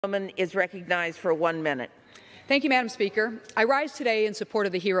The woman is recognized for 1 minute. Thank you, Madam Speaker. I rise today in support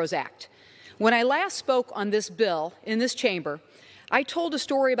of the HEROES Act. When I last spoke on this bill in this chamber, I told a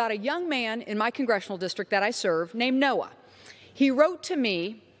story about a young man in my congressional district that I serve named Noah. He wrote to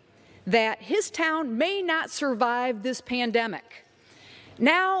me that his town may not survive this pandemic.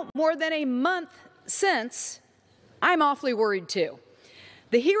 Now, more than a month since, I'm awfully worried too.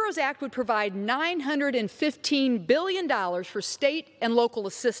 The HEROES Act would provide $915 billion for state and local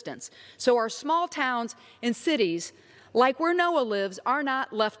assistance, so our small towns and cities, like where Noah lives, are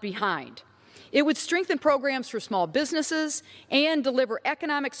not left behind. It would strengthen programs for small businesses and deliver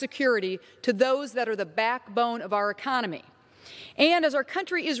economic security to those that are the backbone of our economy. And as our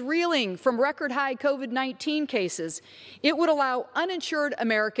country is reeling from record-high COVID-19 cases, it would allow uninsured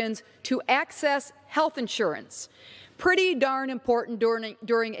Americans to access health insurance. Pretty darn important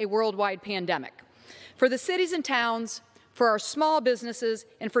during a worldwide pandemic. For the cities and towns, for our small businesses,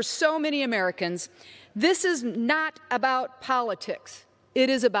 and for so many Americans, this is not about politics. It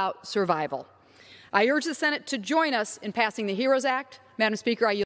is about survival. I urge the Senate to join us in passing the HEROES Act. Madam Speaker, I yield.